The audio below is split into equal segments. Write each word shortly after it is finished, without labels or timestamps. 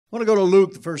I want to go to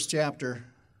Luke, the first chapter,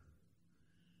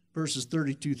 verses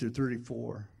 32 through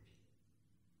 34.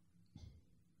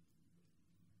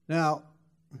 Now,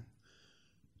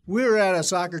 we were at a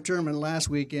soccer tournament last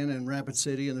weekend in Rapid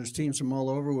City, and there's teams from all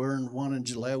over. We were in one in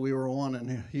Gillette. We were one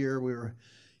in here. We were,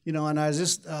 and I was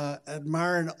just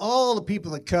admiring all the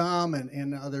people that come,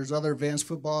 and there's other events,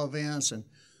 football events, and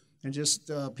just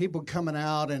people coming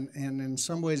out, and in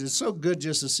some ways it's so good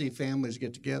just to see families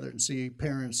get together and see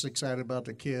parents excited about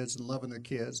their kids and loving their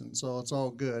kids, and so it's all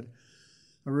good.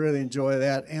 I really enjoy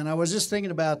that, and I was just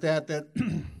thinking about that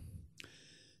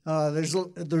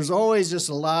there's always just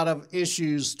a lot of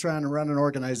issues trying to run an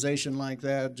organization like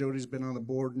that. Jody's been on the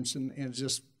board, and it's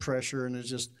just pressure, and it's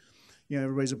just,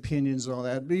 everybody's opinions and all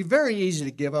that. It'd be very easy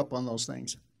to give up on those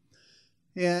things.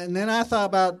 And then I thought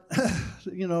about,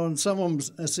 and some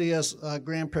of them see us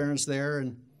grandparents there,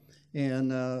 and then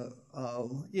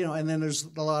there's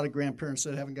a lot of grandparents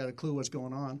that haven't got a clue what's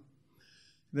going on.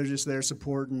 They're just there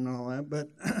supporting and all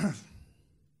that.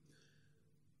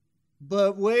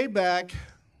 But way back,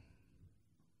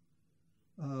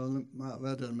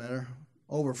 that doesn't matter,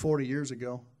 over 40 years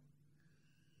ago,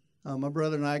 my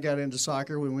brother and I got into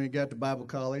soccer when we got to Bible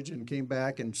college and came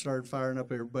back and started firing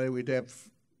up everybody. We'd have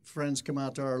friends come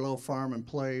out to our little farm and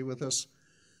play with us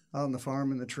out on the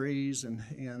farm in the trees, and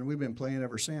we've been playing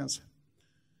ever since.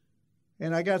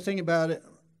 And I got to think about it.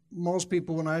 Most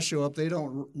people, when I show up, they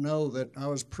don't know that I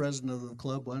was president of the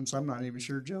club once. I'm not even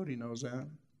sure Jody knows that.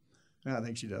 I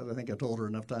think she does. I think I told her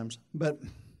enough times. But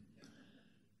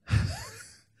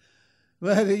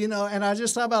and I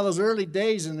just thought about those early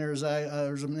days, and there's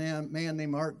a man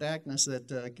named Art Dackness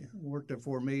that worked there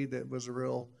for me that was a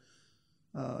real,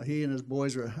 he and his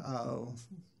boys were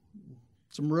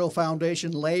some real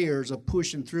foundation layers of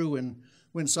pushing through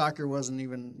when soccer wasn't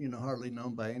even, hardly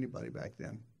known by anybody back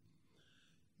then.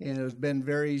 And it has been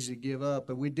very easy to give up,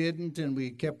 but we didn't, and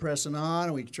we kept pressing on,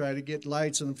 and we tried to get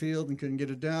lights on the field and couldn't get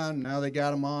it done. Now they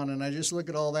got them on, and I just look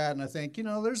at all that, and I think,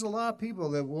 there's a lot of people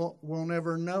that will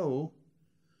never know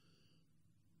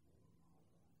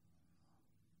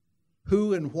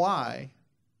who and why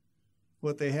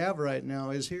what they have right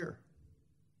now is here.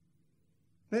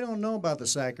 They don't know about the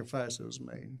sacrifice that was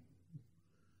made.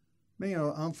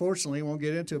 Unfortunately, we won't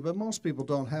get into it, but most people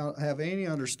don't have any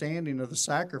understanding of the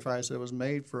sacrifice that was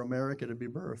made for America to be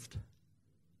birthed.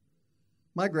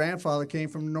 My grandfather came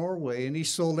from Norway, and he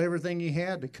sold everything he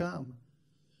had to come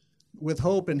with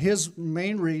hope, and his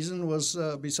main reason was,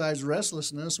 besides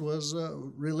restlessness, was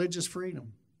religious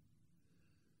freedom.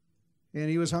 And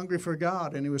he was hungry for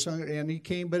God, and he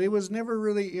came, but it was never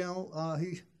really,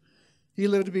 he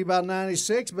lived to be about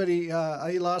 96, but he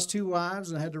lost 2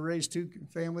 wives and had to raise 2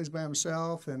 families by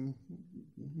himself. And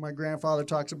my grandfather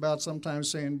talks about sometimes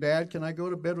saying, "Dad, can I go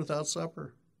to bed without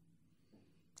supper?"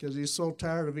 Because he's so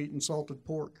tired of eating salted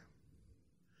pork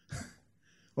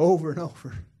over and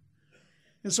over.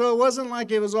 And so it wasn't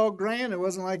like it was all grand. It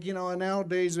wasn't like,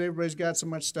 nowadays everybody's got so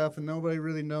much stuff and nobody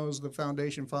really knows the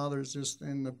foundation fathers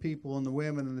and the people and the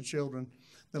women and the children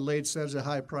that laid such a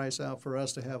high price out for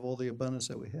us to have all the abundance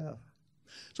that we have.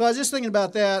 So I was just thinking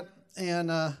about that, and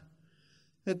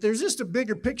that there's just a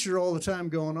bigger picture all the time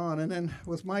going on. And then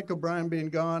with Mike O'Brien being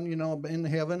gone, in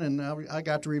heaven, and I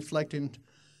got to reflecting,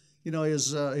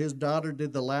 his daughter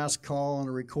did the last call on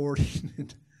the recording.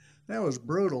 And that was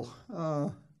brutal.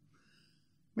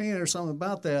 There's something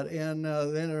about that. And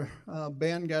then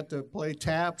Ben got to play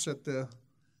taps at the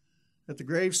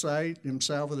gravesite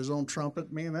himself with his own trumpet.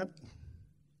 That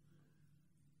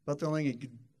about the only thing he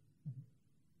could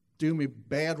do me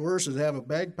bad worse is have a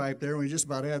bagpipe there. We just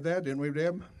about had that, didn't we,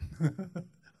 Deb?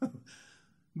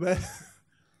 But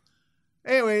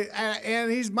anyway,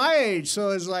 and he's my age, so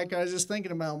it's like I was just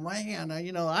thinking about, man,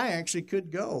 I actually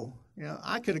could go.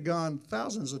 I could have gone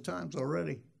thousands of times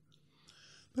already.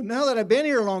 But now that I've been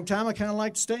here a long time, I kind of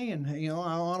like staying. I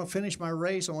want to finish my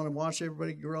race. I want to watch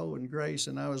everybody grow in grace.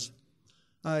 And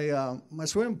my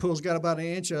swimming pool's got about 1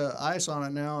 inch of ice on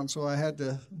it now, and so I had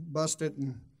to bust it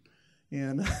and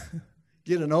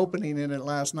get an opening in it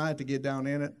last night to get down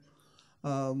in it.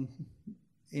 I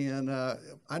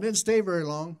didn't stay very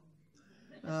long.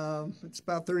 It's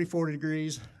about 30, 40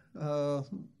 degrees.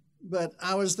 But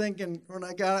I was thinking when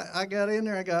I got in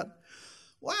there, I got,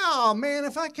 wow, man,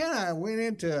 if I kind of went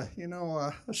into,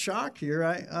 a shock here,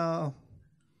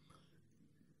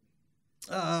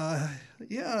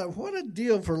 what a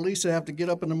deal for Lisa to have to get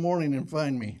up in the morning and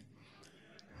find me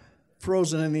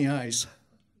frozen in the ice.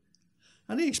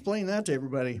 How do you explain that to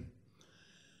everybody?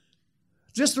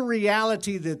 Just the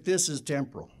reality that this is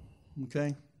temporal,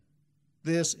 okay?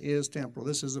 This is temporal.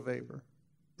 This is a vapor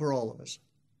for all of us.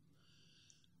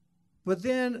 But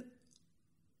then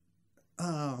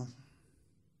all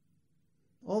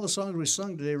the songs we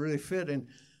sung today really fit.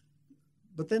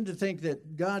 But then to think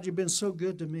that, God, you've been so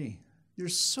good to me. You're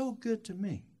so good to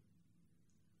me.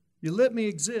 You let me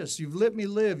exist. You've let me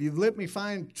live. You've let me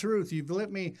find truth. You've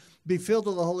let me be filled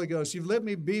with the Holy Ghost. You've let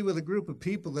me be with a group of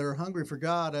people that are hungry for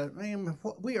God.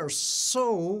 We are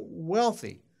so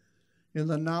wealthy in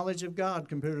the knowledge of God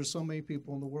compared to so many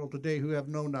people in the world today who have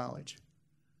no knowledge.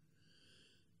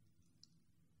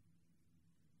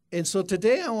 And so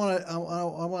today I want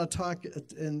to talk,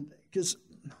 and because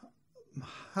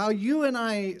how you and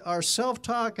I, our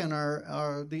self-talk and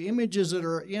the images that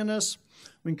are in us,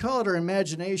 we can call it our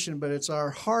imagination, but it's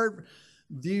our heart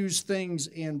views things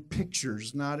in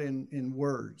pictures, not in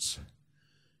words.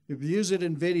 It views it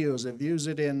in videos. It views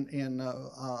it in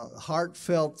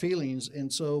heartfelt feelings.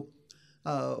 And so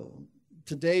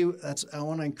today I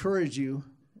want to encourage you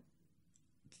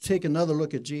to take another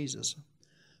look at Jesus.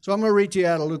 So I'm going to read to you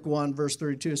out of Luke 1, verse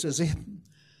 32. It says,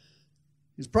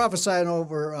 he's prophesying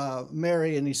over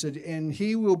Mary, and he said, and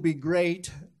he will be great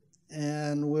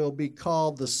and will be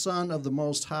called the Son of the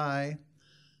Most High.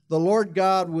 The Lord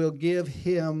God will give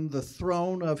him the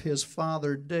throne of his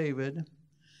father David,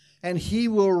 and he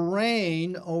will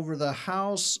reign over the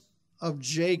house of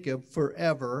Jacob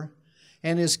forever,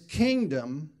 and his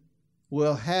kingdom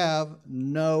will have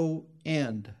no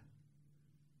end.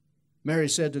 Mary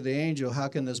said to the angel, how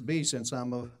can this be since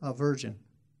I'm a virgin?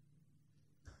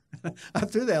 I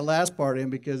threw that last part in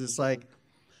because it's like,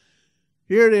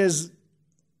 here it is.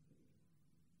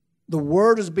 The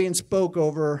word is being spoke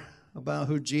over about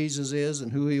who Jesus is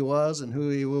and who he was and who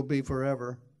he will be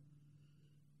forever.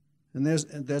 And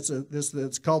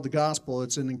that's called the gospel.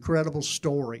 It's an incredible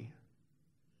story.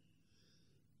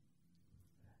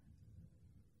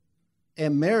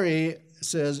 And Mary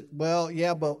says, well,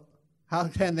 yeah, but how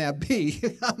can that be?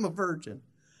 I'm a virgin.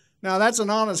 Now, that's an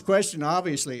honest question,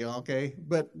 obviously, okay?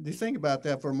 But you think about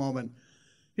that for a moment.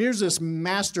 Here's this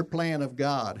master plan of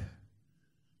God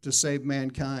to save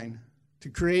mankind, to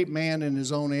create man in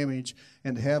his own image,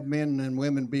 and to have men and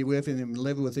women be with him and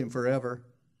live with him forever.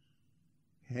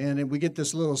 And we get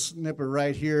this little snippet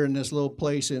right here in this little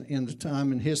place in the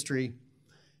time in history.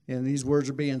 And these words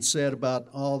are being said about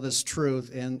all this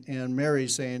truth. And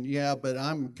Mary's saying, yeah, but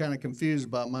I'm kind of confused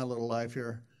about my little life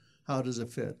here. How does it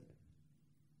fit?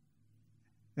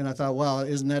 And I thought, wow,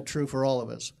 isn't that true for all of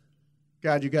us?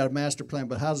 God, you got a master plan,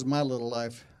 but how does my little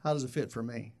life, how does it fit for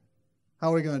me?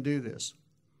 How are we going to do this?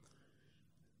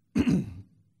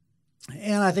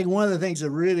 And I think one of the things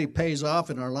that really pays off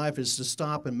in our life is to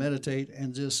stop and meditate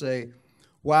and just say,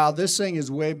 wow, this thing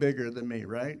is way bigger than me,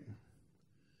 right?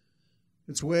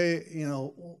 It's way,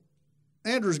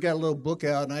 Andrew's got a little book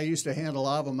out, and I used to hand a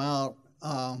lot of them out.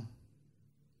 I'm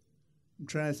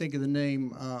trying to think of the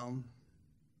name.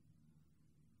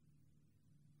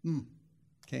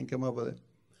 Can't come up with it.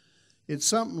 It's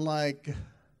something like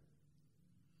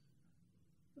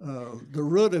the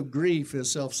root of grief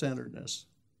is self-centeredness.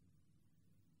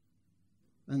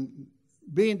 And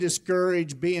being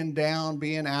discouraged, being down,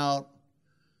 being out,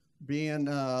 being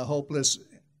hopeless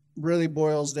really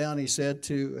boils down, he said,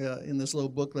 to in this little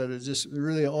booklet, it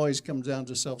really always comes down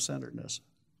to self-centeredness.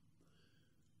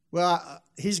 Well,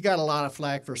 he's got a lot of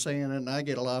flack for saying it, and I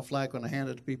get a lot of flack when I hand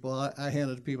it to people. I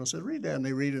hand it to people and said, read that, and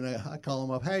they read it, and I call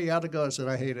them up, hey, you ought to go. I said,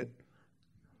 I hate it.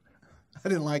 I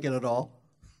didn't like it at all.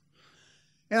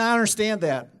 And I understand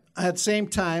that. At the same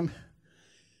time,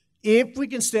 if we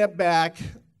can step back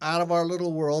out of our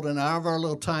little world and out of our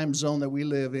little time zone that we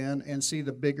live in and see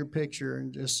the bigger picture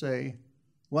and just say,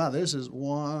 wow, this is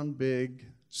one big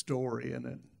story, isn't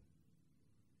it?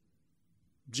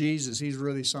 Jesus, he's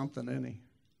really something, isn't he?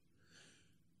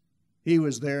 He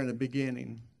was there in the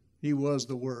beginning. He was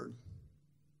the Word.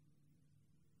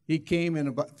 He came in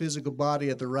a physical body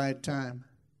at the right time.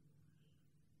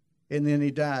 And then he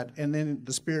died. And then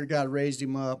the Spirit of God raised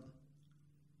him up.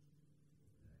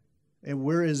 And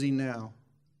where is he now?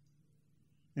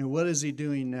 And what is he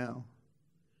doing now?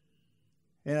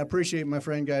 And I appreciate my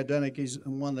friend Guy Dunnick. He's the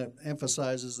one that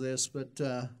emphasizes this, but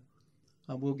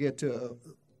we'll get to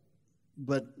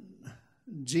but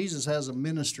Jesus has a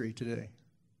ministry today.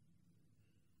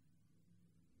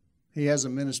 He has a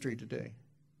ministry today.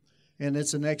 And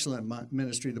it's an excellent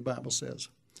ministry, the Bible says.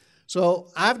 So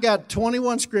I've got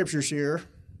 21 scriptures here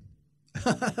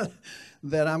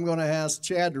that I'm going to ask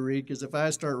Chad to read, because if I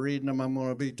start reading them, I'm going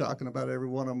to be talking about every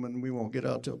one of them, and we won't get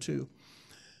out till 2.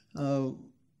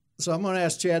 So I'm going to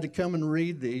ask Chad to come and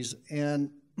read these. And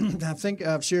I think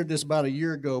I've shared this about a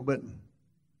year ago, but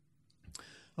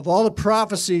of all the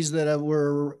prophecies that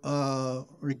were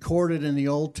recorded in the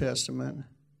Old Testament,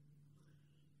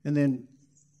 and then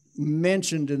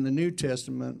mentioned in the New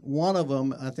Testament. One of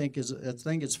them, I think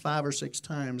it's 5 or 6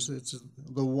 times. It's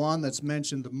the one that's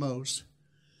mentioned the most.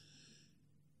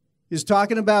 Is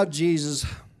talking about Jesus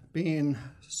being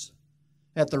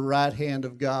at the right hand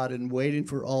of God and waiting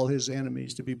for all his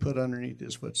enemies to be put underneath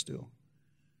his footstool.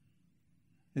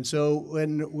 And so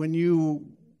when you,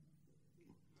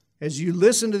 as you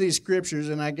listen to these scriptures,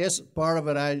 and I guess part of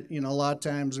it, a lot of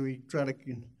times we try to,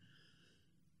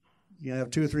 have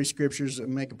 2 or 3 scriptures that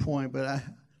make a point, but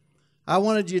I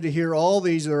wanted you to hear all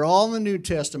these. They're all in the New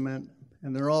Testament,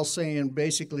 and they're all saying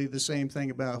basically the same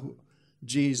thing about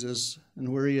Jesus and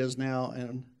where he is now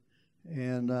and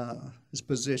his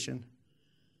position.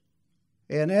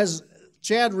 And as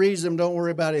Chad reads them, don't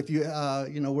worry about it if you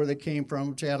where they came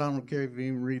from. Chad, I don't care if you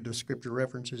even read the scripture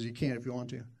references. You can if you want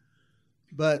to.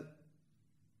 But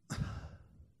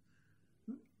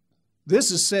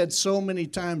this is said so many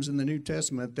times in the New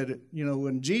Testament that,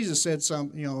 when Jesus said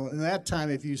something, in that time,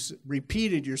 if you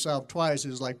repeated yourself twice, it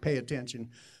was like, pay attention.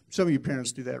 Some of you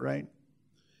parents do that, right?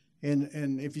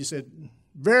 And if you said,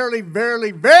 verily,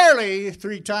 verily, verily,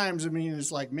 3 times,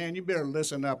 it's like, man, you better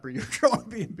listen up or you're going to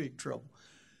be in big trouble.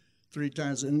 3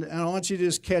 times. And I want you to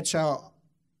just catch how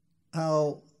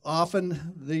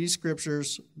often these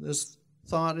scriptures, this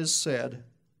thought is said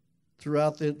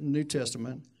throughout the New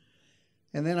Testament.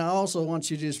 And then I also want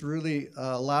you to just really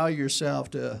allow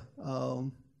yourself to,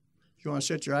 if you want to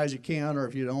shut your eyes, you can, or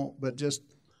if you don't, but just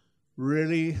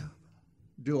really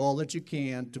do all that you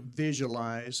can to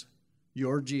visualize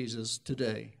your Jesus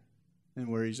today and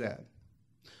where he's at.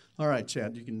 All right,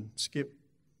 Chad, you can skip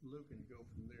Luke and go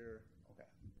from there. Okay.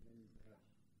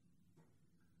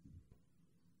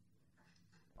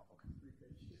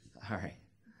 All right.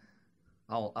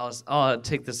 I'll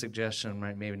take the suggestion,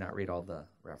 maybe not read all the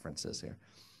references here.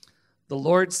 The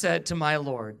Lord said to my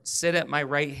Lord, sit at my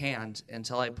right hand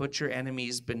until I put your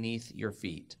enemies beneath your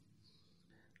feet.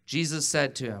 Jesus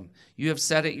said to him, you have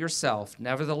said it yourself.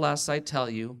 Nevertheless, I tell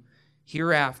you,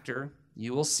 hereafter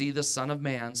you will see the Son of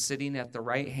Man sitting at the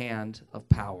right hand of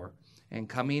power and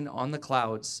coming on the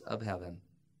clouds of heaven.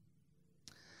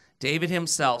 David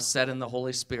himself said in the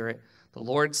Holy Spirit, the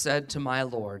Lord said to my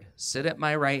Lord, sit at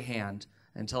my right hand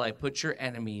until I put your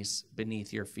enemies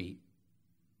beneath your feet.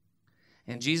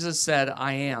 And Jesus said,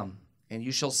 I am, and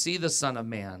you shall see the Son of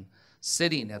Man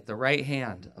sitting at the right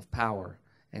hand of power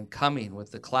and coming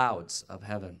with the clouds of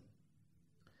heaven.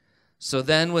 So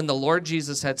then when the Lord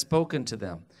Jesus had spoken to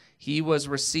them, he was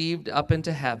received up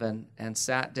into heaven and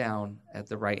sat down at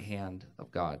the right hand of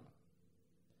God.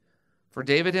 For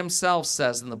David himself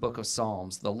says in the book of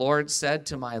Psalms, the Lord said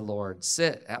to my Lord,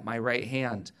 sit at my right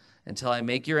hand until I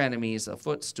make your enemies a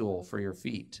footstool for your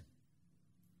feet.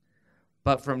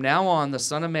 But from now on, the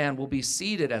Son of Man will be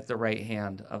seated at the right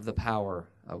hand of the power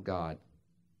of God.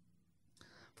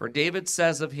 For David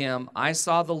says of him, I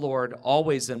saw the Lord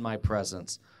always in my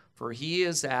presence, for he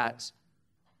is at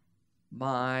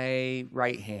my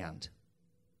right hand.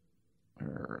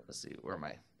 Let's see, where am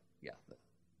I? Yeah,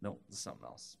 no, something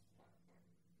else.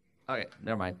 Okay,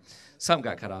 never mind. Something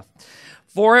got cut off.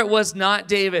 For it was not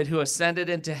David who ascended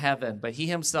into heaven, but he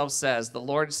himself says, the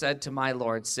Lord said to my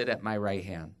Lord, sit at my right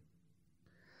hand.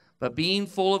 But being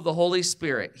full of the Holy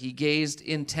Spirit, he gazed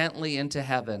intently into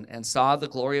heaven and saw the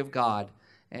glory of God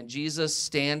and Jesus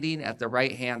standing at the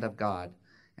right hand of God.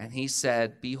 And he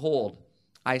said, behold,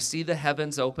 I see the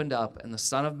heavens opened up and the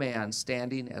Son of Man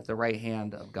standing at the right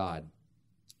hand of God.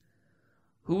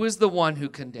 Who is the one who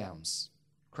condemns?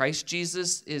 Christ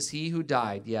Jesus is he who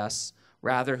died, yes,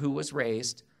 rather who was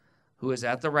raised, who is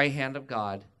at the right hand of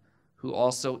God, who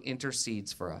also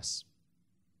intercedes for us.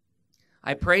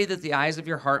 I pray that the eyes of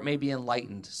your heart may be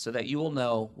enlightened, so that you will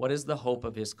know what is the hope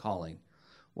of his calling,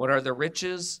 what are the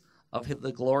riches of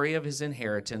the glory of his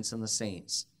inheritance in the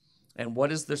saints, and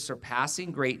what is the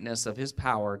surpassing greatness of his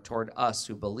power toward us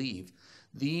who believe.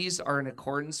 These are in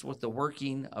accordance with the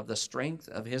working of the strength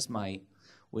of his might,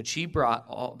 which he brought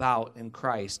about in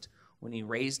Christ when he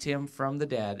raised him from the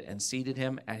dead and seated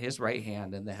him at his right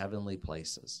hand in the heavenly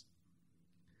places.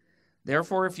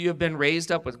 Therefore, if you have been raised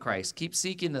up with Christ, keep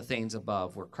seeking the things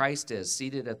above, where Christ is,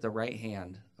 seated at the right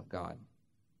hand of God.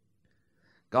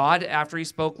 God, after he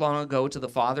spoke long ago to the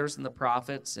fathers and the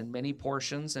prophets in many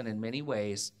portions and in many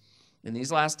ways, in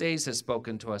these last days has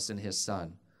spoken to us in his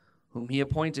Son, whom he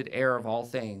appointed heir of all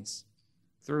things,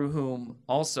 through whom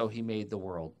also he made the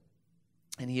world.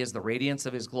 And he is the radiance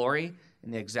of his glory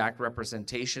and the exact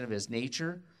representation of his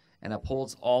nature, and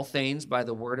upholds all things by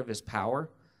the word of his power.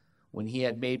 When he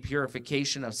had made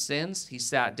purification of sins, he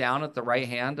sat down at the right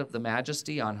hand of the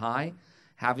majesty on high,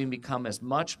 having become as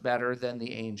much better than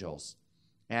the angels.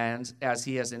 and as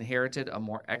he has inherited a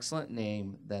more excellent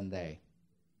name than they.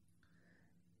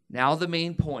 Now the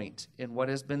main point in what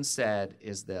has been said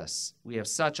is this: we have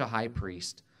such a high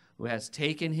priest who has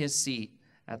taken his seat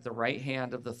at the right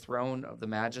hand of the throne of the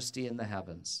majesty in the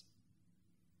heavens.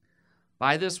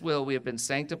 By this will we have been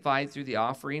sanctified through the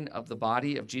offering of the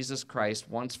body of Jesus Christ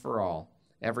once for all.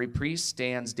 Every priest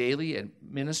stands daily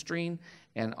administering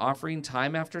and offering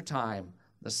time after time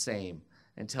the same,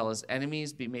 until his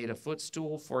enemies be made a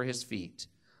footstool for his feet.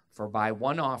 For by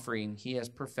one offering he has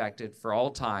perfected for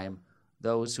all time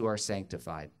those who are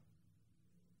sanctified.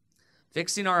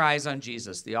 Fixing our eyes on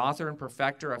Jesus, the author and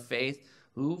perfecter of faith,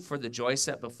 who for the joy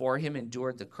set before him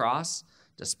endured the cross,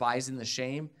 despising the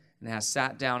shame, and has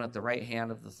sat down at the right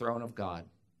hand of the throne of God.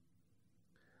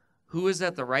 Who is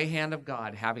at the right hand of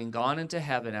God, having gone into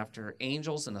heaven after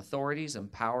angels and authorities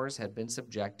and powers had been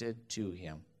subjected to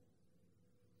him.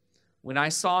 When I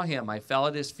saw him, I fell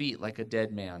at his feet like a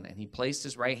dead man, and he placed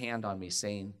his right hand on me,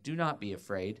 saying, Do not be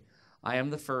afraid. I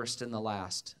am the first and the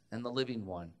last, and the living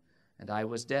one. And I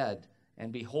was dead,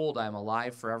 and behold, I am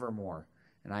alive forevermore,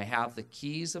 and I have the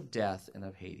keys of death and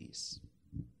of Hades.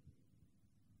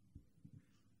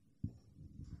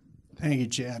 Thank you,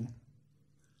 Chad.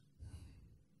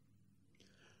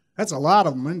 That's a lot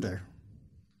of them, isn't there?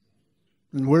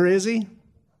 And where is he?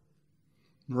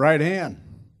 Right hand.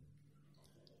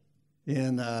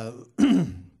 And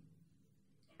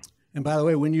and by the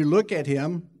way, when you look at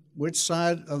him, which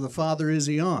side of the Father is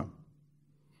he on?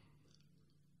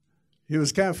 It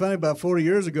was kind of funny. About 40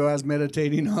 years ago, I was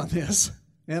meditating on this,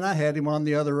 and I had him on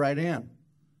the other right hand.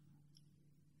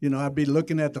 You know, I'd be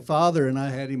looking at the Father, and I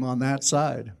had him on that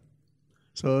side.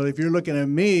 So if you're looking at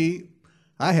me,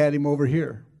 I had him over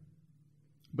here.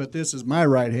 But this is my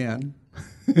right hand,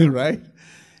 right?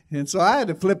 And so I had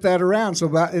to flip that around.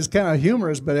 So it's kind of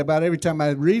humorous, but about every time I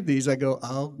read these, I go,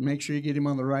 I'll make sure you get him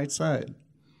on the right side.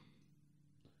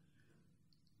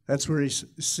 That's where he's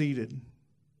seated.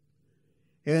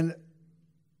 And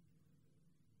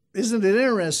isn't it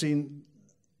interesting,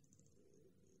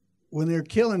 when they're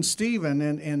killing Stephen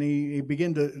and he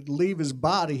began to leave his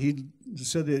body, he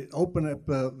said it opened up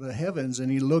the heavens,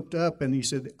 and he looked up and he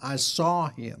said, I saw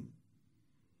him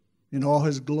in all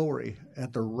his glory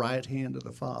at the right hand of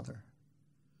the Father.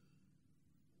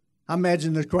 I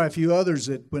imagine there's quite a few others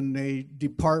that when they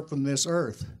depart from this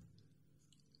earth,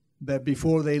 that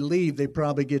before they leave, they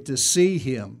probably get to see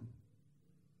him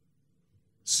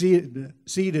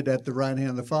seated at the right hand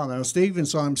of the Father. Now, Stephen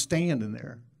saw him standing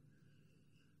there,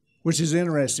 which is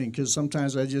interesting because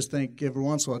sometimes I just think every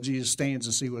once in a while Jesus stands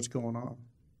to see what's going on.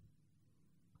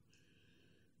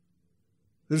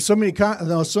 There's so many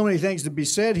things to be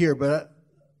said here, but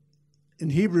in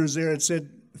Hebrews there it said,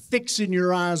 fixing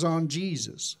your eyes on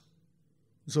Jesus.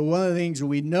 So one of the things that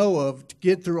we know of to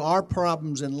get through our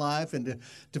problems in life and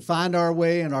to find our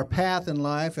way and our path in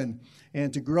life and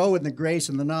to grow in the grace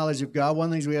and the knowledge of God, one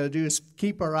of the things we got to do is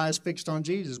keep our eyes fixed on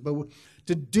Jesus. But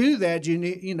to do that, you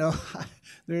need,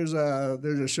 there's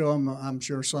a show, I'm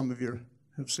sure some of you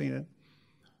have seen it.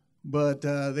 But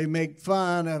they make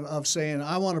fun of saying,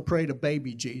 I want to pray to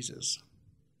baby Jesus,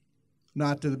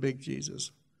 not to the big Jesus.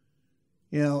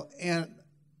 And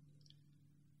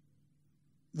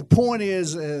the point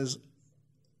is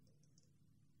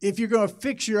if you're going to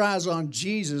fix your eyes on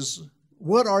Jesus,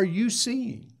 what are you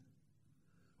seeing?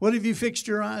 What have you fixed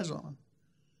your eyes on?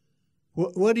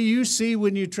 What do you see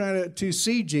when you try to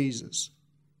see Jesus?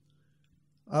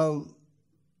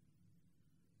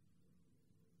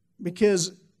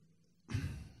 Because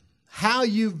how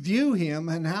you view him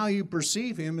and how you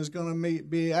perceive him is going to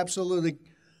be absolutely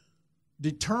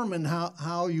determine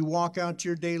how you walk out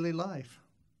your daily life.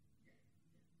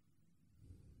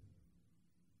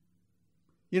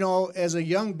 As a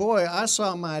young boy, I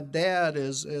saw my dad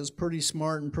as pretty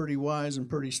smart and pretty wise and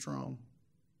pretty strong.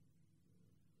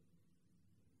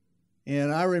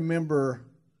 And I remember,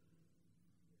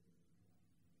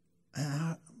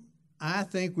 I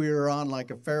think we were on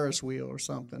like a Ferris wheel or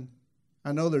something.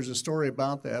 I know there's a story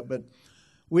about that, but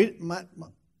we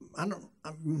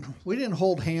didn't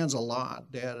hold hands a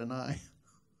lot, Dad and I.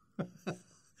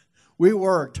 We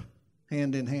worked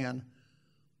hand in hand.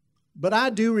 But I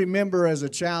do remember as a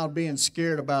child being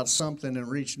scared about something and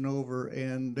reaching over,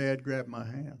 and Dad grabbed my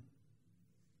hand.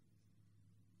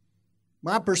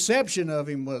 My perception of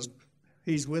him was,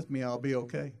 he's with me, I'll be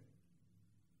okay.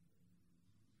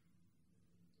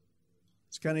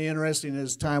 It's kind of interesting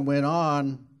as time went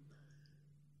on,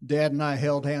 Dad and I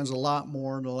held hands a lot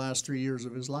more in the last 3 years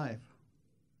of his life.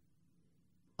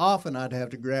 Often I'd have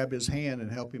to grab his hand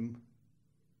and help him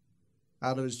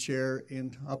out of his chair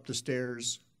and up the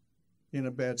stairs in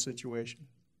a bad situation.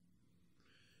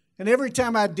 And every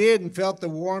time I did and felt the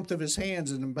warmth of his hands,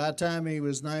 and by the time he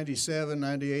was 97,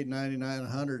 98, 99,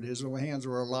 100, his hands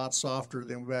were a lot softer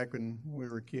than back when we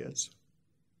were kids.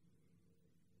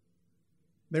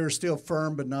 They were still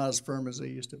firm, but not as firm as they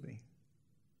used to be.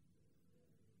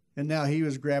 And now he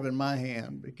was grabbing my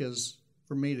hand because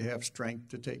for me to have strength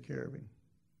to take care of him.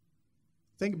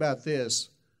 Think about this.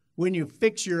 When you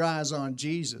fix your eyes on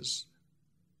Jesus,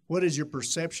 what is your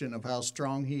perception of how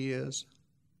strong he is?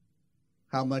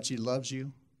 How much he loves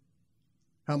you?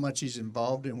 How much he's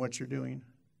involved in what you're doing?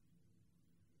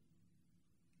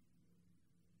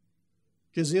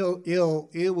 Because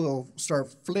it will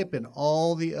start flipping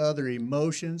all the other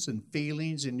emotions and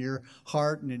feelings in your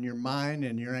heart and in your mind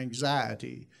and your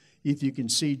anxiety if you can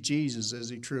see Jesus as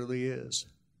he truly is.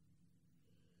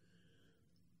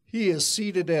 He is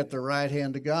seated at the right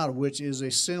hand of God, which is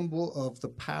a symbol of the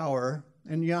power.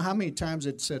 And you know how many times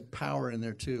it said power in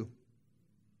there too?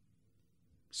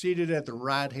 Seated at the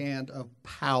right hand of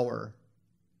power.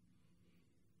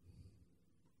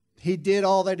 He did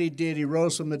all that he did. He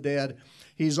rose from the dead.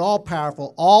 He's all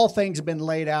powerful. All things have been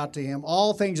laid out to him.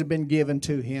 All things have been given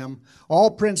to him.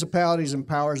 All principalities and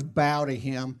powers bow to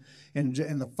him. And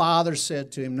the Father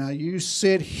said to him, now you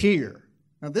sit here.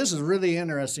 Now this is really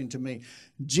interesting to me.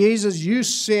 Jesus, you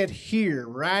sit here,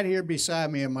 right here beside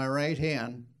me in my right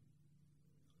hand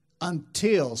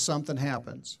until something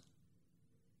happens.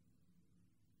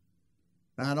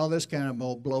 Now, I know this kind of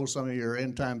will blow some of your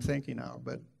end-time thinking out,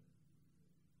 but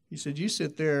he said, you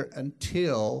sit there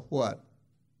until what?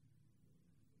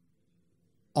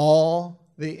 All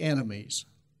the enemies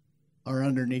are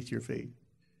underneath your feet.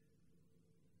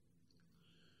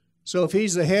 So if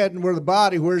he's the head and we're the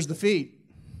body, where's the feet?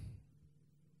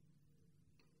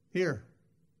 Here.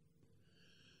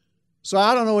 So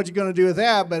I don't know what you're going to do with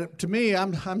that, but to me,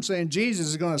 I'm saying Jesus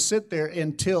is going to sit there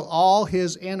until all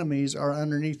his enemies are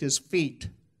underneath his feet,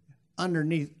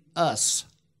 underneath us.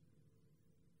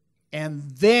 And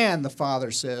then the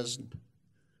Father says,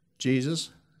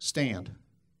 Jesus, stand.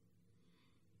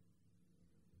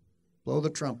 Blow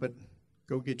the trumpet.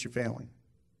 Go get your family.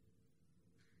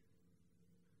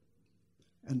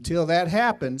 Until that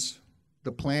happens,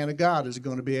 the plan of God is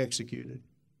going to be executed.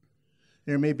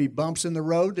 There may be bumps in the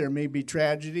road. There may be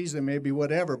tragedies. There may be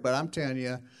whatever. But I'm telling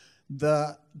you,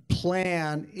 the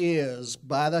plan is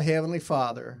by the Heavenly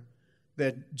Father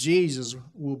that Jesus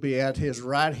will be at his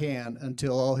right hand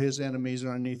until all his enemies are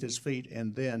underneath his feet.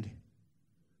 And then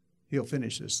he'll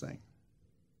finish this thing.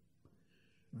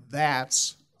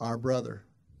 That's our brother.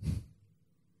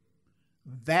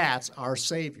 That's our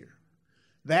Savior.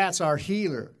 That's our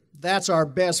healer. That's our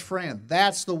best friend.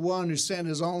 That's the one who sent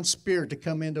his own Spirit to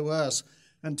come into us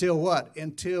until what?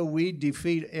 Until we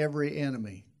defeat every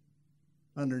enemy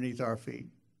underneath our feet.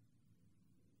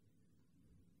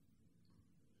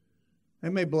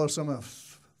 It may blow some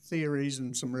of theories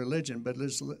and some religion, but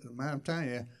I'm telling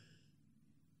you,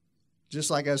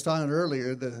 just like I was talking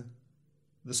earlier, the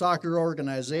soccer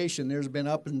organization, there's been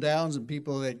up and downs and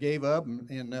people that gave up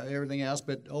and everything else,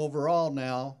 but overall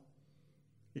now,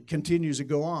 it continues to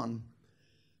go on.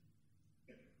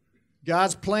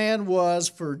 God's plan was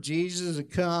for Jesus to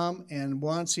come, and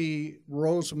once he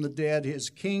rose from the dead, his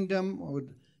kingdom,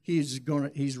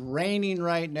 he's reigning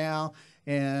right now,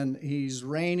 and he's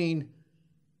reigning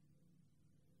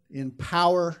in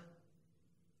power,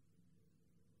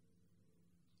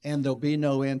 and there'll be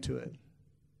no end to it.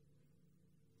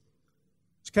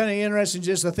 It's kind of interesting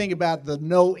just to think about the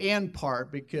no end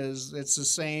part, because it's the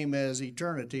same as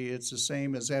eternity. It's the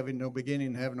same as having no beginning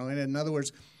and having no end. In other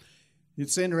words,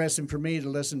 it's interesting for me to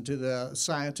listen to the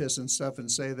scientists and stuff and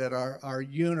say that our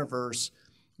universe,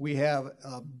 we have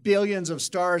billions of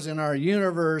stars in our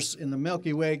universe in the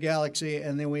Milky Way galaxy,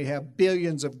 and then we have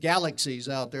billions of galaxies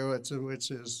out there,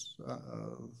 which is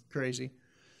crazy.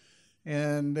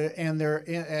 And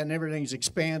everything's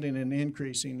expanding and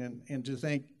increasing, and to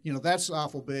think, that's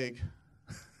awful big.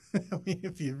 I mean,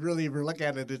 if you really ever look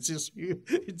at it, it's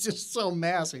just so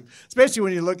massive. Especially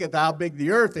when you look at how big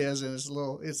the Earth is, and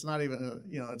it's not even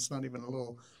a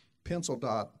little pencil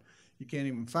dot. You can't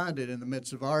even find it in the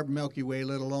midst of our Milky Way,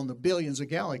 let alone the billions of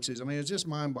galaxies. I mean, it's just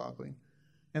mind-boggling,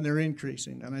 and they're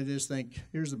increasing. And I just think,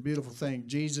 here's the beautiful thing: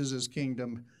 Jesus'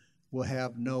 kingdom will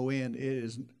have no end. It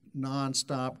is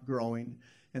nonstop growing,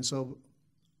 and so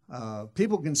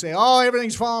people can say, "Oh,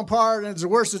 everything's falling apart, and it's the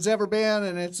worst it's ever been,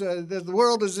 and it's the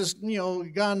world is just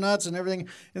gone nuts and everything."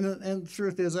 And the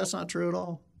truth is, that's not true at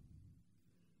all.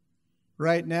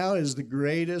 Right now is the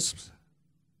greatest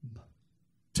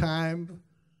time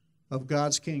of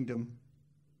God's kingdom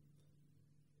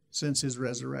since his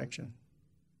resurrection.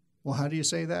 Well, how do you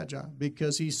say that, John?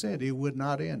 Because he said it would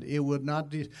not end. It would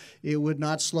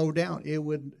not slow down. It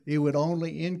would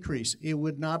only increase. It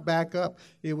would not back up.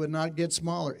 It would not get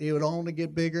smaller. It would only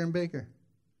get bigger and bigger.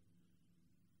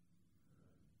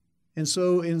 And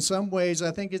so in some ways,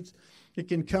 I think it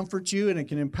can comfort you and it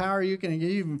can empower you. It can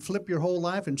even flip your whole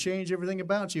life and change everything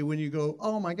about you when you go,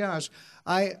 oh my gosh,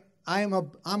 I'm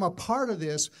a part of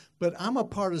this, but I'm a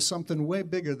part of something way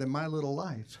bigger than my little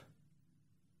life.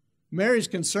 Mary's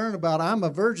concern about, I'm a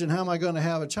virgin, how am I going to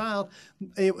have a child?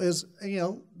 It was,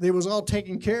 it was all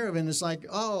taken care of. And it's like,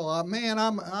 oh, man,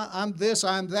 I'm this,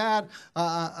 I'm that.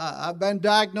 I've been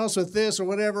diagnosed with this or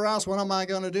whatever else. What am I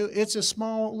going to do? It's a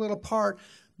small little part,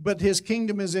 but his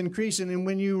kingdom is increasing. And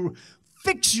when you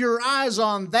fix your eyes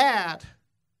on that,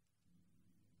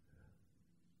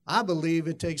 I believe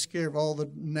it takes care of all the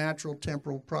natural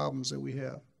temporal problems that we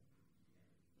have.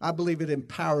 I believe it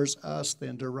empowers us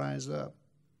then to rise up.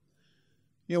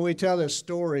 We tell this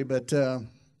story, but the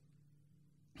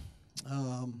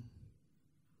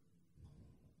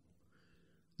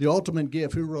ultimate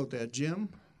gift, who wrote that? Jim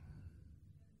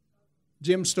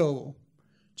Stovall.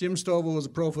 Jim Stovall was a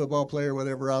pro football player,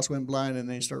 whatever else, went blind, and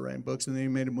then he started writing books, and then he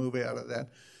made a movie out of that.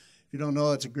 If you don't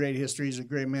know, it's a great history. He's a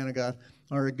great man of God,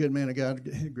 or a good man of God,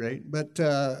 great. But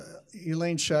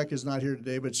Elaine Shuck is not here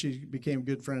today, but she became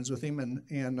good friends with him,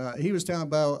 and he was telling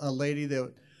about a lady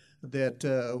that had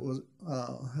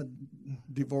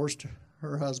divorced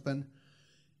her husband,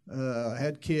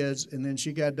 had kids, and then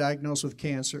she got diagnosed with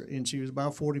cancer, and she was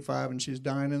about 45, and she was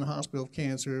dying in the hospital of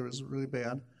cancer. It was really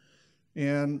bad.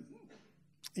 And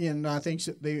I think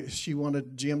she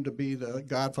wanted Jim to be the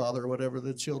godfather or whatever,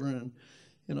 the children,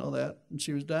 and that. And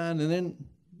she was dying,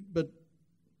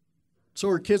 so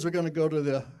her kids were going to go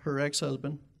to her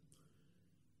ex-husband.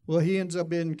 Well, he ends up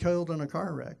being killed in a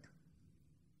car wreck.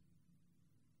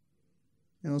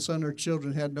 Son, her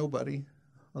children had nobody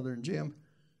other than Jim.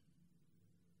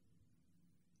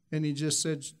 And he just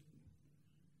said,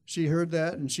 she heard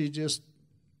that, and she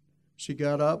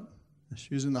got up.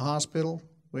 She was in the hospital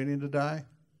waiting to die.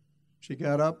 She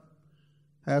got up,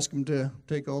 asked him to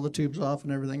take all the tubes off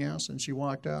and everything else, and she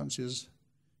walked out and she says,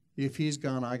 if he's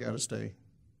gone, I got to stay.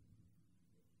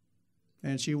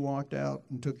 And she walked out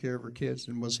and took care of her kids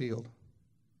and was healed.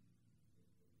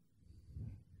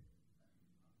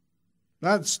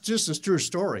 That's just a true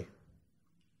story.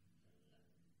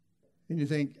 And you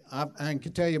think, I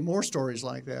can tell you more stories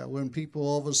like that, when people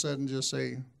all of a sudden just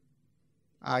say,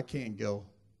 I can't go.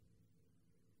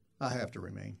 I have to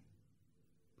remain.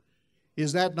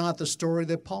 Is that not the story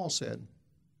that Paul said?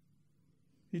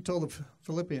 He told the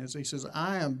Philippians, he says,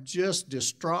 I am just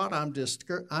distraught. I'm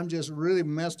just really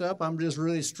messed up. I'm just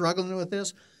really struggling with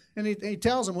this. And he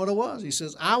tells them what it was. He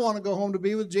says, I want to go home to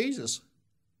be with Jesus.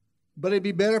 But it'd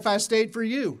be better if I stayed for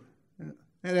you.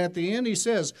 And at the end, he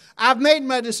says, I've made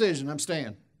my decision. I'm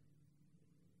staying.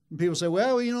 And people say,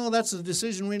 well, that's a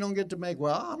decision we don't get to make.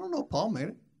 Well, I don't know. Paul made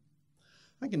it.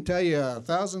 I can tell you not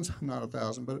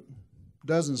 1,000, but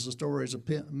dozens of stories of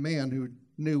men who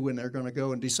knew when they're going to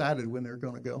go and decided when they're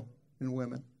going to go, and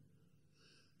women.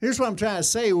 Here's what I'm trying to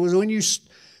say, was when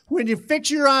you fix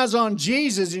your eyes on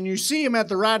Jesus and you see him at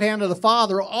the right hand of the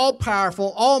Father,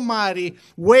 all-powerful, almighty,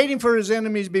 waiting for his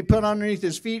enemies to be put underneath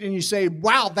his feet, and you say,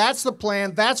 wow, that's the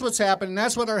plan, that's what's happening,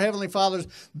 that's what our Heavenly Father is,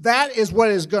 that is what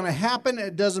is going to happen.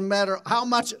 It doesn't matter how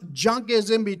much junk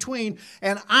is in between,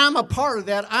 and I'm a part of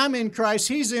that. I'm in Christ,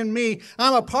 he's in me,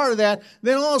 I'm a part of that.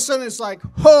 Then all of a sudden it's like,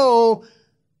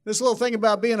 this little thing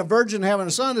about being a virgin and having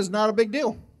a son is not a big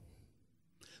deal.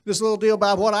 This little deal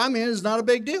about what I'm in is not a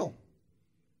big deal.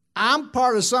 I'm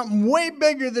part of something way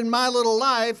bigger than my little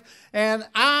life, and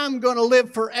I'm going to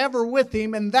live forever with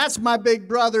him, and that's my big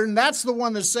brother, and that's the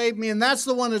one that saved me, and that's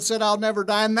the one that said I'll never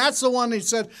die, and that's the one that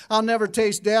said I'll never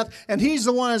taste death, and he's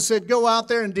the one that said go out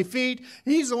there and defeat.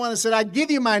 He's the one that said I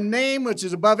give you my name, which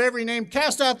is above every name,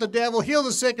 cast out the devil, heal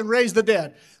the sick, and raise the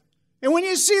dead. And when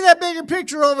you see that bigger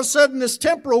picture, all of a sudden this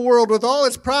temporal world with all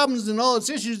its problems and all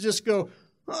its issues just go,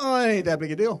 oh, it ain't that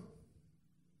big a deal.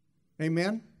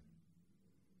 Amen?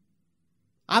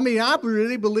 I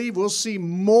really believe we'll see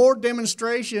more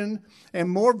demonstration and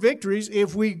more victories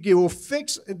if we will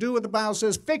do what the Bible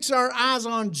says, fix our eyes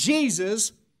on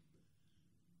Jesus.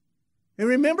 And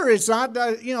remember, it's not,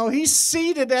 he's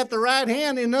seated at the right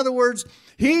hand. In other words,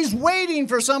 he's waiting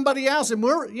for somebody else.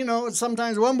 And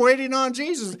sometimes I'm waiting on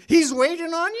Jesus. He's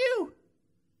waiting on you.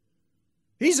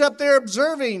 He's up there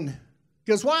observing.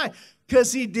 Because why?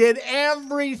 Because he did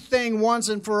everything once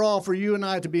and for all for you and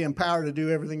I to be empowered to do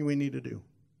everything we need to do.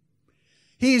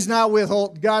 He's not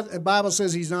withhold. God, the Bible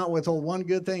says he's not withhold one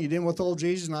good thing. He didn't withhold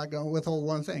Jesus, not going to withhold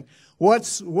one thing.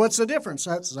 What's the difference?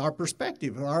 That's our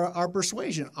perspective, our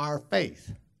persuasion, our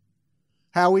faith.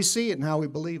 How we see it and how we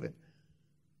believe it.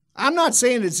 I'm not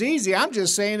saying it's easy. I'm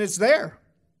just saying it's there.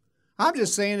 I'm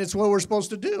just saying it's what we're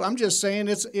supposed to do. I'm just saying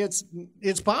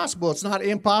it's possible. It's not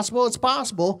impossible. It's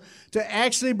possible to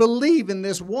actually believe in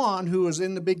this one who was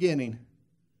in the beginning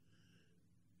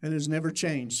and has never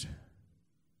changed.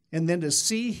 And then to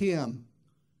see him.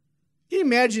 Can you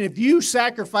imagine if you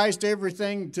sacrificed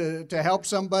everything to help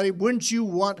somebody? Wouldn't you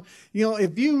want,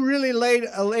 if you really laid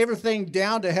everything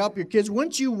down to help your kids,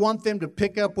 wouldn't you want them to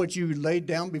pick up what you laid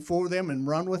down before them and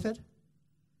run with it?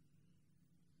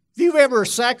 If you've ever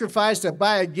sacrificed to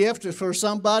buy a gift for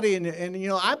somebody, and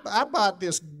I bought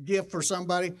this gift for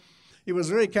somebody. It was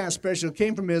really kind of special. It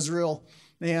came from Israel.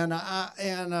 And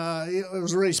it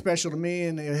was really special to me,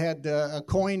 and it had a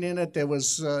coin in it that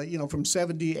was, from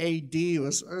 70 A.D. It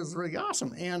was really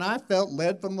awesome. And I felt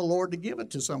led from the Lord to give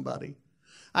it to somebody.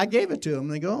 I gave it to them.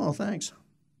 They go, oh, thanks.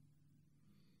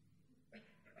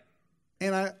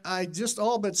 And I just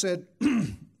all but said,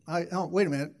 oh, wait a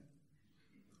minute.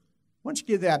 Why don't you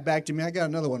give that back to me? I got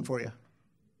another one for you.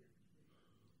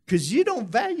 Because you don't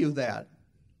value that.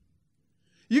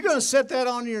 You're going to set that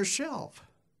on your shelf.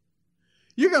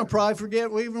 You're going to probably forget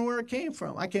even where it came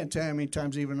from. I can't tell you how many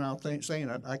times even now saying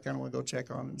it, I kind of want to go check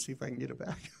on it and see if I can get it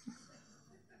back.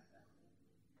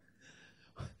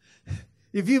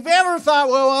 If you've ever thought,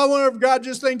 well, I wonder if God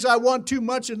just thinks I want too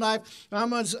much in life,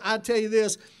 I tell you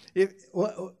this.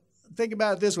 Think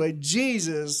about it this way.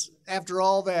 Jesus, after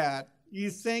all that, you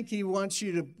think he wants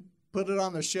you to put it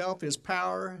on the shelf, his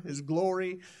power, his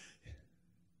glory,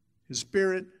 his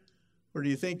spirit? Or do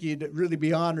you think you'd really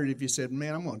be honored if you said,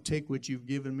 man, I'm going to take what you've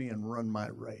given me and run my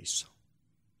race?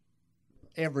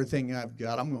 Everything I've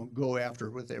got, I'm going to go after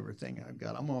it with everything I've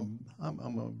got. I'm going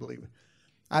to believe it.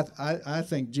 I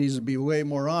think Jesus would be way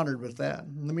more honored with that.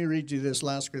 Let me read you this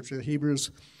last scripture.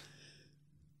 Hebrews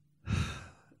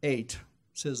 8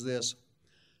 says this.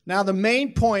 Now the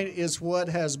main point is what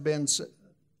has been said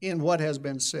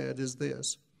is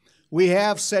this. We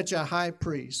have such a high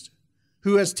priest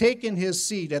who has taken his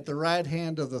seat at the right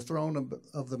hand of the throne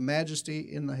of the majesty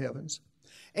in the heavens.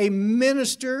 A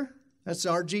minister, that's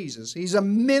our Jesus. He's a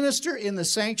minister in the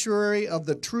sanctuary of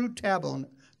the true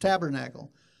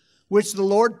tabernacle, which the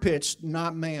Lord pitched,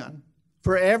 not man.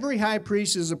 For every high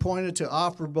priest is appointed to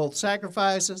offer both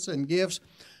sacrifices and gifts,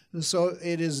 so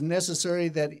it is necessary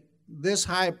that this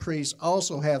high priest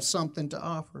also have something to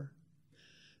offer.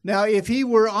 Now, if he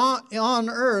were on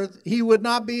earth, he would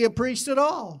not be a priest at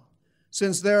all,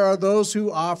 since there are those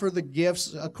who offer the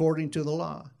gifts according to the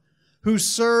law, who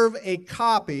serve a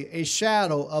copy, a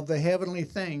shadow of the heavenly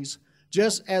things,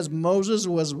 just as Moses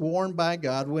was warned by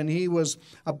God when he was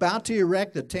about to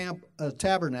erect the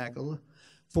tabernacle.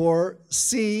 For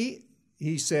see,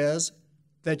 he says,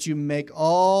 that you make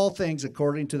all things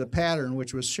according to the pattern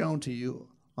which was shown to you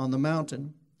on the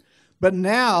mountain. But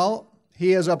now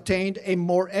he has obtained a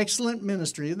more excellent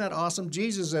ministry. Isn't that awesome?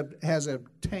 Jesus has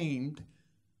obtained,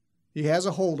 he has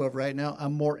a hold of right now, a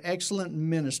more excellent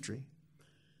ministry,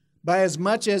 by as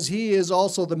much as he is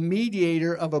also the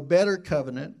mediator of a better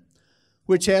covenant,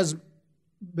 which has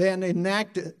been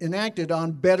enacted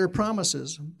on better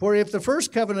promises. For if the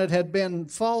first covenant had been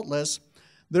faultless,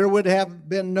 there would have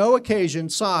been no occasion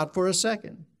sought for a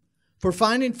second. For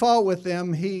finding fault with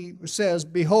them, he says,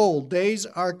 behold, days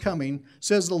are coming,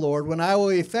 says the Lord, when I will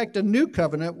effect a new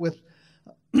covenant with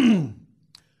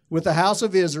the house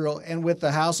of Israel and with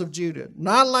the house of Judah,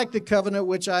 not like the covenant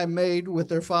which I made with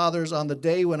their fathers on the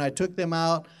day when I took them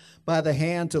out by the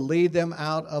hand to lead them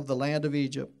out of the land of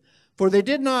Egypt. For they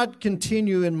did not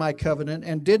continue in my covenant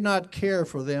and did not care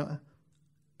for them,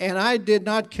 and I did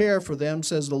not care for them,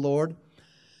 says the Lord.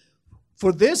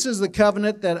 For this is the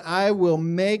covenant that I will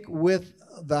make with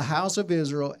the house of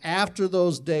Israel after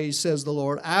those days, says the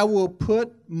Lord. I will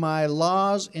put my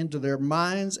laws into their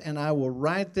minds, and I will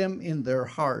write them in their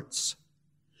hearts.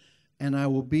 And I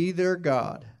will be their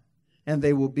God, and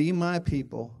they will be my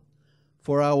people.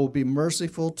 For I will be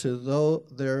merciful to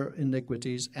their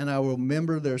iniquities, and I will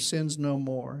remember their sins no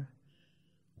more.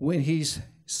 When he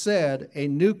said a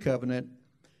new covenant,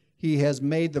 he has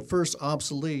made the first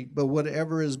obsolete, but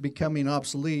whatever is becoming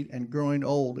obsolete and growing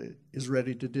old is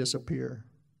ready to disappear.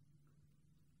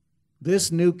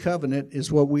 This new covenant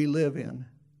is what we live in.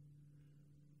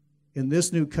 In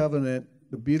this new covenant,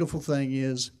 the beautiful thing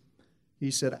is,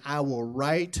 he said, I will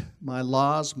write my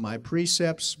laws, my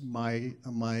precepts, when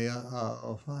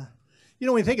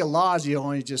you think of laws, you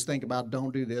only just think about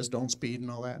don't do this, don't speed and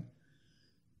all that.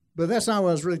 But that's not what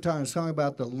I was really talking. I was talking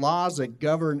about the laws that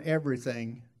govern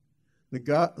everything.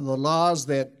 The laws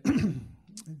that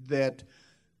that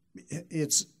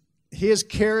it's his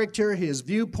character, his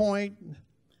viewpoint,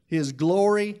 his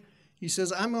glory. He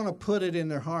says, I'm going to put it in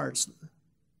their hearts.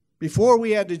 Before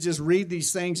we had to just read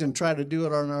these things and try to do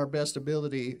it on our best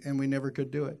ability, and we never could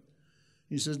do it.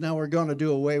 He says, now we're going to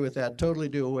do away with that, totally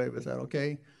do away with that,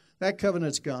 okay? That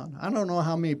covenant's gone. I don't know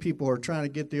how many people are trying to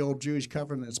get the old Jewish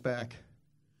covenants back.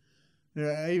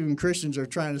 Even Christians are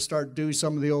trying to start doing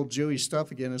some of the old Jewish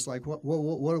stuff again. It's like, whoa,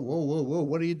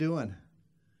 what are you doing?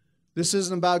 This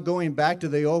isn't about going back to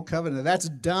the old covenant. That's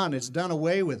done. It's done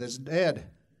away with. It's dead.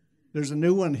 There's a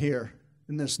new one here.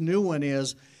 And this new one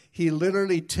is he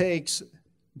literally takes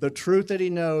the truth that he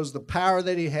knows, the power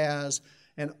that he has,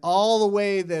 and all the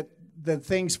way that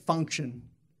things function.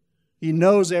 He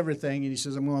knows everything, and he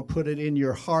says, I'm going to put it in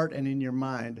your heart and in your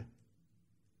mind.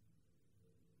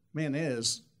 Man, it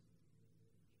is.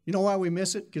 You know why we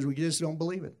miss it? Because we just don't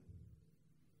believe it.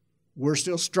 We're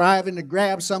still striving to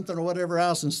grab something or whatever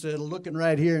else instead of looking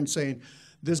right here and saying,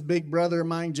 this big brother of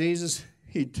mine, Jesus,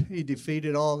 he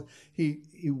defeated all. He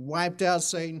wiped out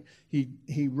Satan.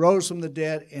 He rose from the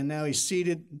dead, and now he's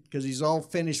seated because he's all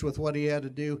finished with what he had to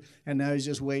do, and now he's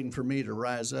just waiting for me to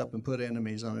rise up and put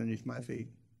enemies underneath my feet.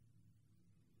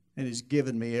 And he's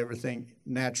given me everything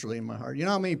naturally in my heart. You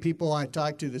know how many people I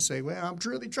talk to that say, well, I'm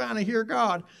really trying to hear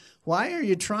God. Why are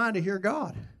you trying to hear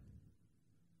God?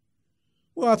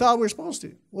 Well, I thought we were supposed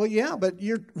to. Well, yeah, but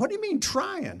what do you mean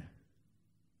trying?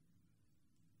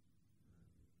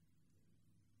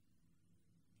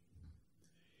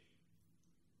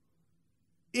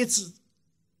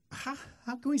 How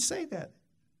can we say that?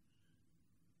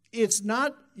 It's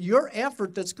not your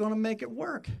effort that's going to make it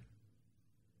work.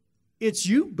 It's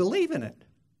you believing it.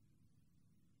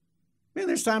 Man,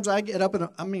 there's times I get up,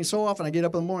 so often I get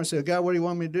up in the morning and say, God, what do you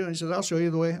want me to do? And he says, I'll show you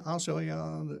the way. I'll show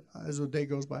you as the day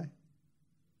goes by.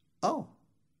 Oh,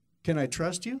 can I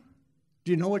trust you?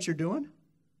 Do you know what you're doing?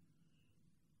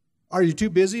 Are you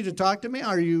too busy to talk to me?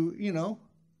 Are you,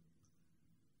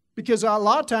 Because a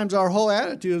lot of times our whole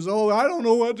attitude is, oh, I don't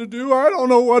know what to do. I don't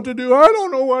know what to do. I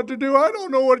don't know what to do. I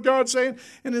don't know what God's saying.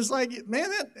 And it's like, man,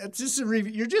 that's just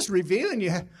you're just revealing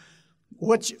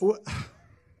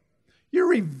you're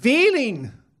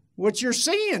revealing what you're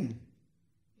seeing.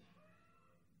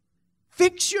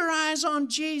 Fix your eyes on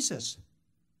Jesus.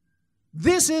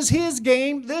 This is his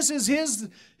game. This is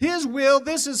his will.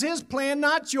 This is his plan,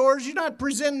 not yours. You're not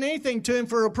presenting anything to him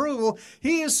for approval.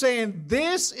 He is saying,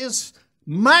 this is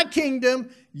my kingdom.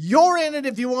 You're in it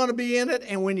if you want to be in it.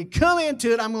 And when you come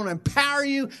into it, I'm going to empower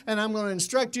you, and I'm going to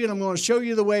instruct you, and I'm going to show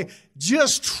you the way.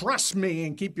 Just trust me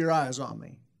and keep your eyes on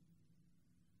me.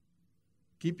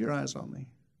 Keep your eyes on me.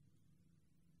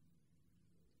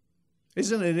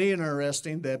 Isn't it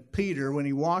interesting that Peter, when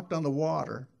he walked on the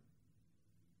water,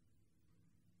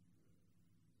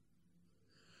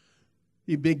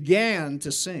 he began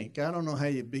to sink. I don't know how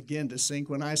you begin to sink.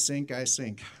 When I sink, I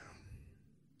sink.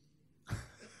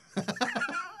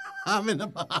 I'm in the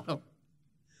bottom.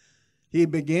 He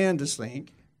began to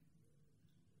sink.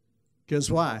 Because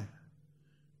why?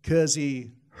 Because he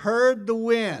heard the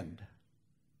wind.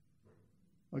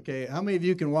 Okay, how many of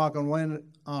you can walk on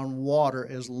water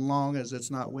as long as it's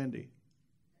not windy?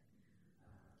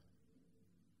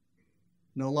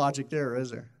 No logic there,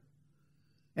 is there?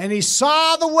 And he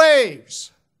saw the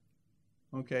waves.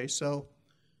 Okay, so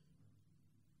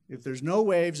if there's no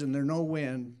waves and there's no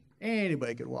wind,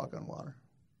 anybody could walk on water.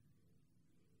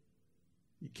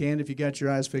 You can if you got your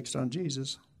eyes fixed on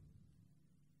Jesus.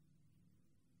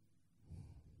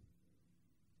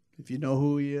 If you know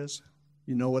who he is,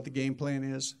 you know what the game plan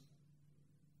is,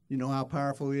 you know how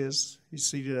powerful he is. He's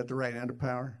seated at the right hand of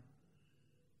power.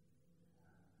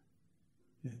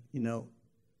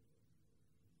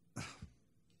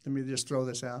 Let me just throw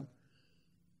this out.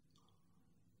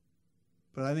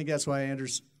 But I think that's why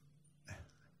Anders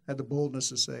had the boldness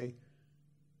to say,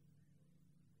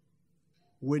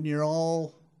 when you're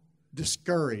all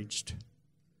discouraged,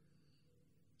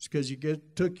 it's because you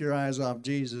took your eyes off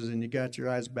Jesus and you got your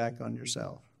eyes back on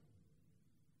yourself.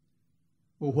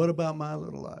 Well, what about my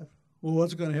little life? Well,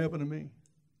 what's going to happen to me?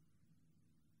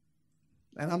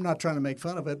 And I'm not trying to make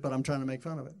fun of it, but I'm trying to make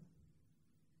fun of it.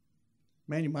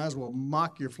 Man, you might as well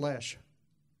mock your flesh,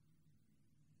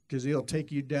 because he'll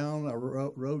take you down a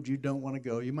road you don't want to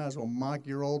go. You might as well mock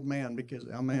your old man, because,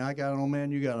 I got an old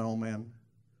man, you got an old man.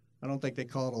 I don't think they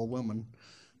call it old woman,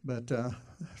 but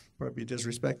probably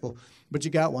disrespectful. But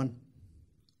you got one.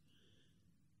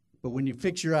 But when you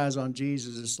fix your eyes on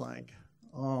Jesus, it's like,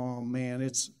 oh man,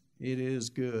 it is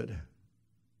good.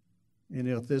 And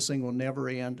if this thing will never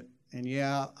end, And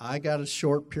yeah, I got a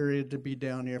short period to be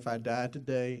down here. If I die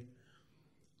today,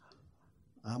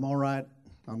 I'm all right.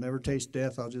 I'll never taste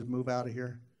death. I'll just move out of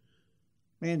here.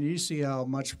 Man, do you see how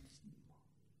much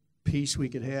peace we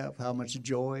could have, how much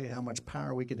joy, how much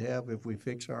power we could have if we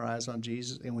fix our eyes on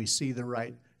Jesus and we see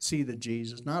the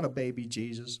Jesus, not a baby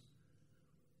Jesus,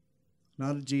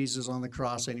 not a Jesus on the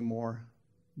cross anymore,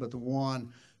 but the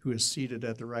one who is seated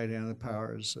at the right hand of the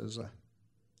power says,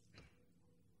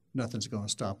 nothing's going to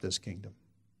stop this kingdom.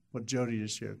 What Jody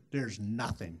just shared, there's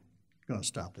nothing going to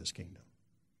stop this kingdom.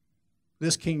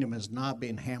 This kingdom is not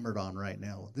being hammered on right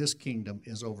now. This kingdom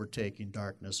is overtaking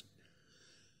darkness.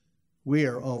 We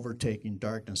are overtaking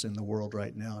darkness in the world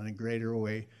right now in a greater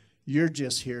way. You're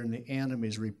just hearing the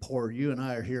enemy's report. You and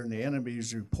I are hearing the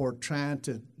enemy's report, trying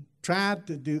to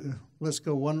do. Let's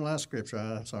go one last scripture.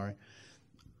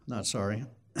 Not sorry.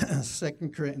 2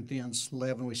 Corinthians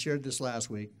 11. We shared this last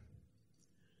week.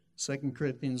 2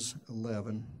 Corinthians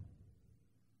 11,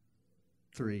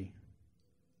 3.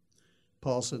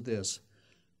 Paul said this,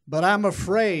 "But I'm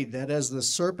afraid that as the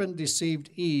serpent deceived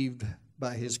Eve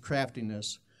by his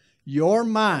craftiness, your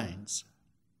minds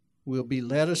will be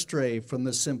led astray from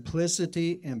the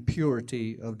simplicity and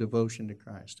purity of devotion to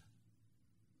Christ."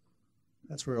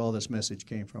 That's where all this message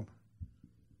came from.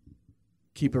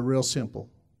 Keep it real simple.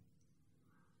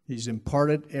 He's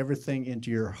imparted everything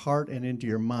into your heart and into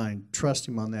your mind. Trust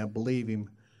him on that. Believe him.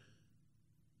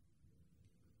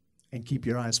 And keep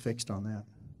your eyes fixed on that.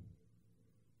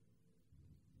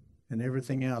 And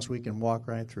everything else we can walk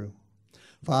right through.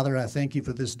 Father, I thank you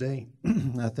for this day.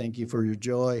 I thank you for your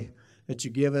joy that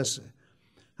you give us.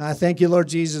 I thank you, Lord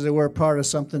Jesus, that we're a part of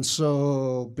something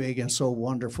so big and so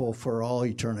wonderful for all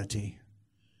eternity.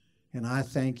 And I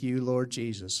thank you, Lord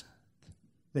Jesus,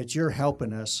 that you're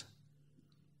helping us.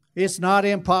 It's not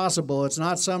impossible. It's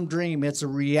not some dream. It's a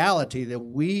reality that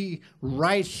we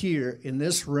right here in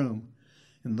this room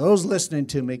and those listening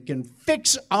to me can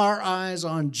fix our eyes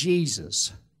on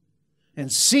Jesus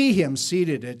and see him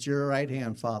seated at your right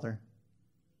hand, Father.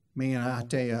 Man, I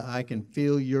tell you, I can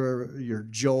feel your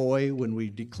joy when we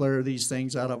declare these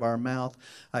things out of our mouth.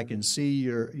 I can see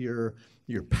your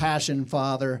passion,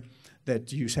 Father,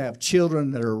 that you have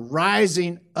children that are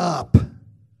rising up,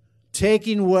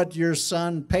 taking what your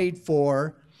Son paid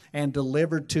for and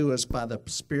delivered to us by the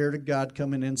Spirit of God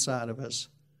coming inside of us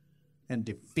and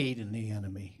defeating the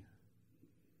enemy.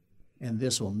 And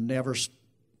this will never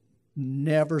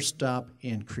stop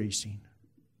increasing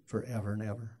forever and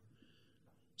ever.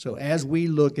 So as we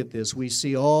look at this, we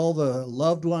see all the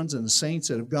loved ones and the saints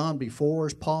that have gone before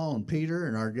us, Paul and Peter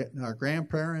and our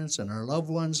grandparents and our loved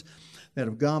ones that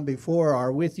have gone before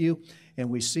are with you. And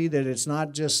we see that it's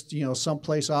not just,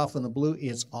 someplace off in the blue.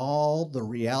 It's all the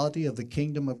reality of the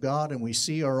kingdom of God. And we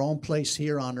see our own place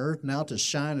here on earth now to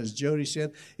shine, as Jody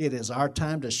said. It is our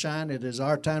time to shine. It is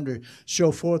our time to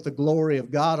show forth the glory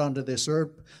of God onto this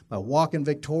earth by walking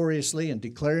victoriously and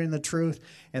declaring the truth.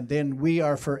 And then we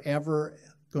are forever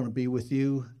going to be with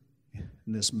you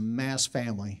in this mass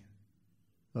family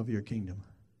of your kingdom.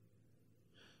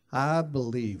 I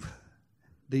believe,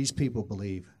 these people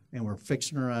believe, and we're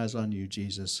fixing our eyes on you,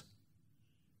 Jesus.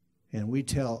 And we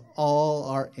tell all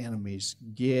our enemies,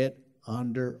 get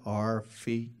under our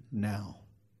feet now.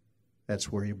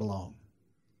 That's where you belong,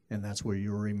 and that's where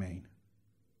you will remain.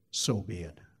 So be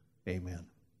it. Amen.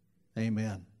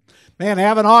 Amen. Man,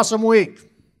 have an awesome week.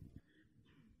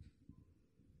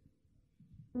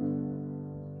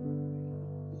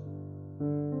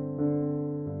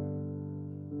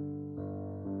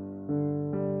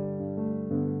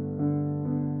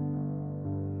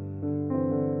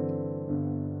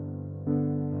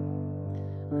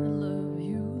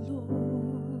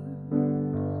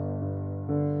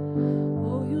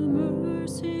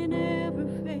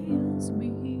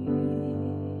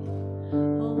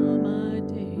 All my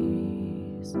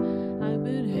days I've been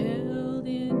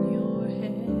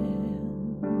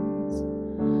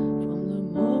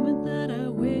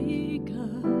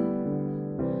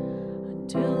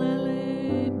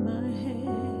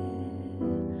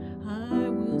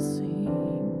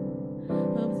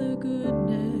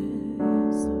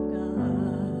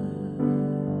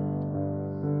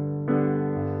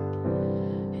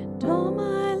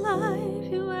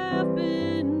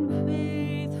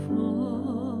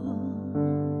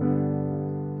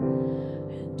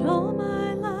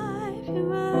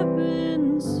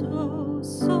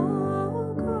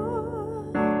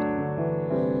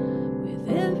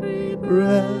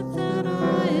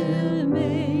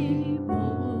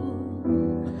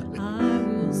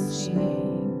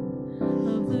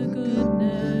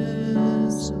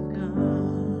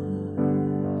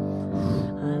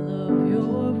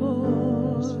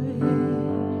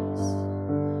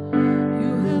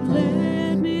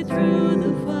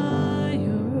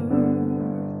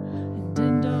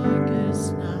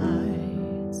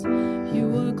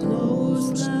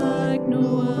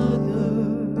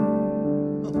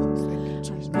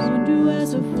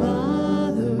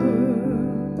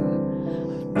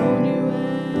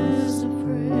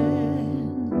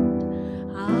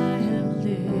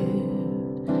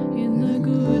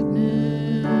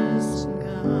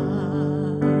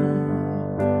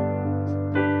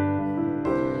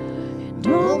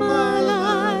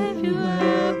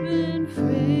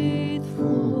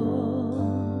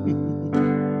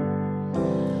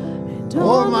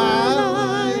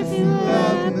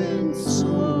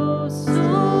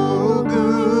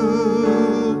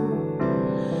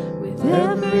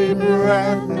every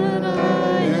breath that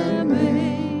I am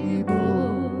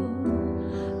able,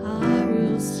 I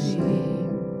will sing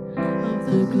of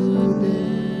the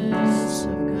goodness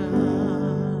of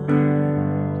God.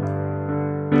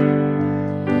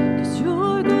 'Cause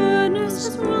your goodness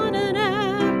is running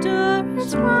after,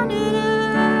 it's running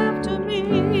after me.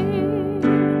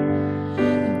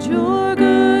 And your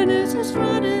goodness is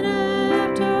running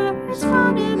after, it's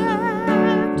running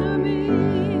after me.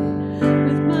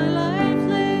 With my life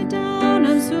laid down,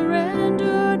 I'm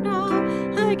surrendered now.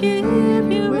 I give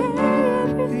you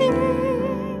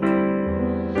everything.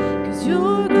 'Cause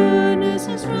your goodness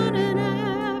is running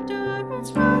after,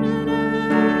 it's running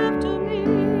after me.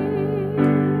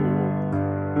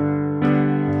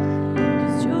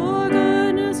 'Cause your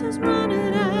goodness is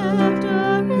running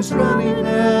after, it's running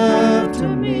after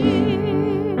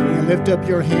me. And lift up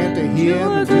your hand to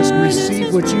Him and just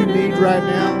receive what you need right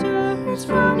now. It's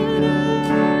running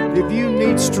after. If you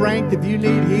need strength, if you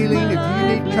need healing, if you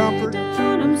need comfort,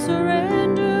 I'm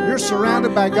surrendered. you're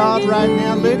surrounded by God right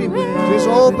now. Let Him just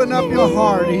open up your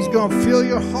heart. He's going to fill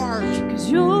your heart Cause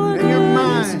your and your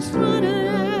mind. goodness is running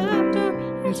after,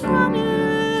 it's running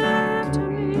after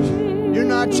me. You're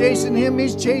not chasing Him,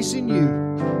 He's chasing you.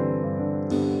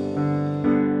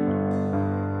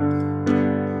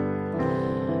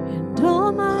 And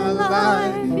all my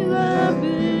life you have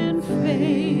been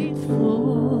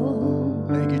faithful.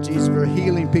 Thank you, Jesus, for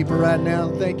healing people right now.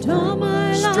 Thank you All for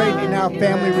my straightening out life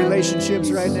family you have relationships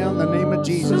been right now in the name of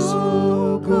Jesus.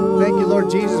 so good. Thank you, Lord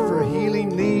Jesus, for healing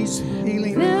knees,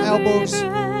 healing elbows.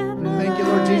 Thank you,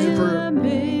 Lord Jesus, for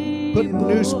putting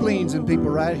new spleens in people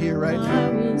right here, right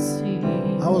now.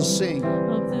 I will sing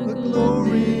of the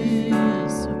glory.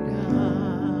 of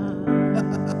God.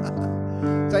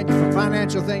 Thank you for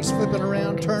financial things flipping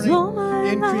around, turning,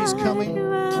 increase coming.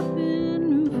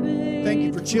 Thank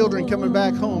you for children coming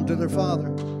back home to their father.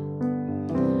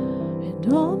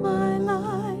 And all my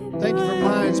life Thank you for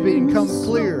minds become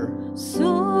clear.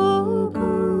 so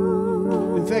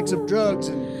good. Effects of drugs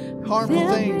and harmful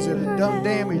things that have done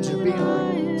damage are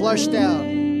being flushed out.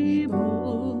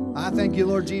 I thank you,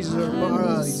 Lord Jesus, our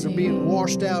bodies are being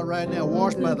washed out right now,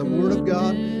 washed by the Word of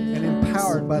God and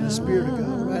empowered by the Spirit of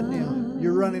God right now.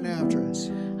 You're running after us,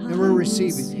 and we're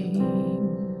receiving you.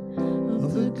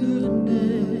 Of the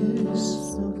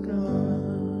goodness of God.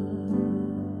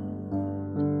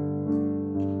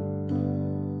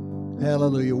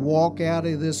 Hallelujah. Walk out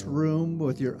of this room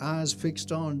with your eyes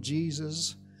fixed on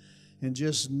Jesus and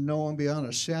just knowing beyond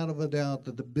a shadow of a doubt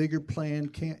that the bigger plan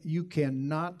you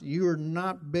are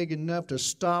not big enough to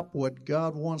stop what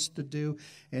God wants to do,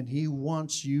 and He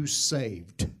wants you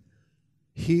saved,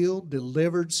 healed,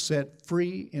 delivered, set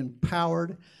free,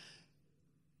 empowered,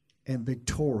 and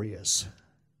victorious.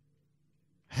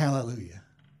 Hallelujah.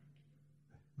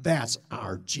 That's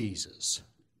our Jesus.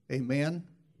 Amen.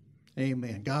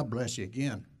 Amen. God bless you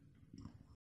again.